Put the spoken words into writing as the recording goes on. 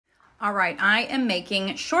All right, I am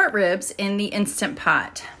making short ribs in the Instant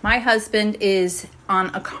Pot. My husband is on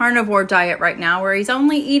a carnivore diet right now where he's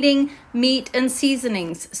only eating meat and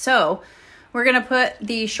seasonings. So we're gonna put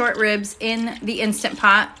the short ribs in the Instant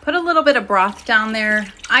Pot, put a little bit of broth down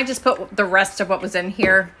there. I just put the rest of what was in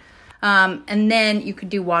here. And then you could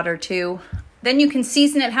do water too. Then you can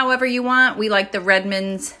season it however you want. We like the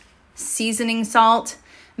Redmond's seasoning salt.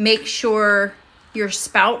 Make sure your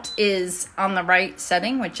spout is on the right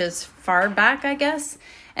setting, which is far back, I guess.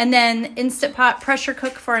 And then Instant Pot pressure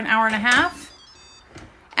cook for an hour and a half.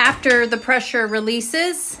 After the pressure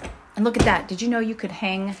releases, and look at that. Did you know you could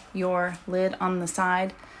hang your lid on the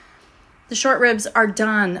side? The short ribs are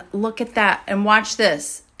done. Look at that. And watch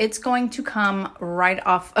this. It's going to come right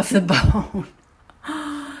off of the bone.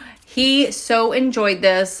 He so enjoyed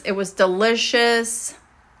this. It was delicious.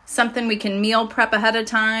 Something we can meal prep ahead of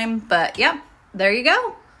time. But yep. There you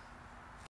go.